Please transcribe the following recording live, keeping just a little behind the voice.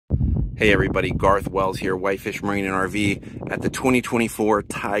Hey everybody, Garth Wells here, Whitefish Marine RV at the 2024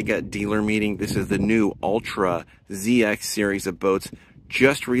 Tige dealer meeting. This is the new Ultré ZX series of boats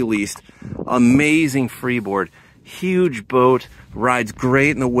just released. Amazing freeboard, huge boat, rides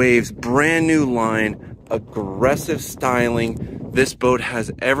great in the waves, brand new line, aggressive styling. This boat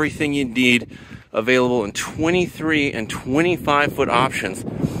has everything you need, available in 23 and 25 foot options.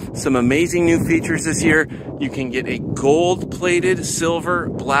 Some amazing new features this year. You can get a gold-plated silver,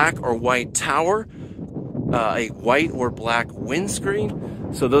 black, or white tower, a white or black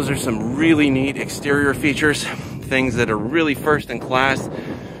windscreen. So those are some really neat exterior features, things that are really first in class.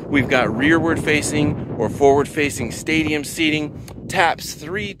 We've got rearward-facing or forward-facing stadium seating, TAPS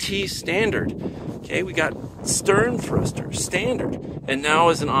 3T standard. Okay, we got stern thruster standard, and now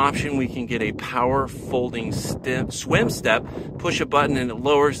as an option we can get a power folding swim step. Push a button and it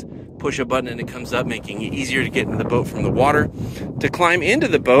lowers, push a button and it comes up, making it easier to get into the boat from the water. To climb into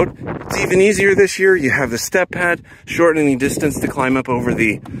the boat, it's even easier this year. You have the step pad, shortening distance to climb up over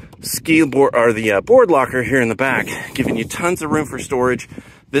the ski board or the board locker here in the back, giving you tons of room for storage.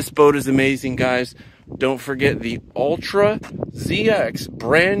 This boat is amazing, guys. Don't forget the Ultré ZX,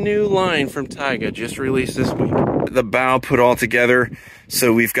 brand new line from Tige, just released this week. The bow put all together,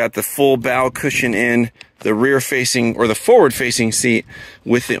 so we've got the full bow cushion in, the rear facing or the forward facing seat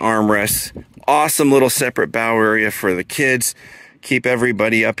with the armrests. Awesome little separate bow area for the kids. Keep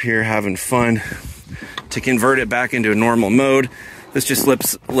everybody up here having fun. To convert it back into a normal mode, this just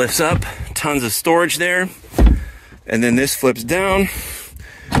lifts up, tons of storage there. And then this flips down.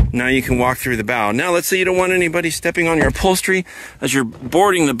 Now you can walk through the bow. Now let's say you don't want anybody stepping on your upholstery as you're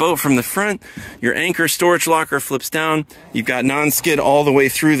boarding the boat from the front. Your anchor storage locker flips down. You've got non-skid all the way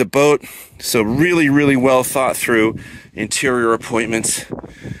through the boat. So really, really well thought through interior appointments.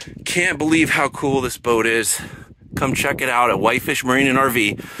 Can't believe how cool this boat is. Come check it out at Whitefish Marine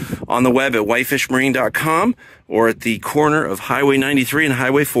RV on the web at whitefishmarine.com or at the corner of Highway 93 and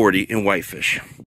Highway 40 in Whitefish.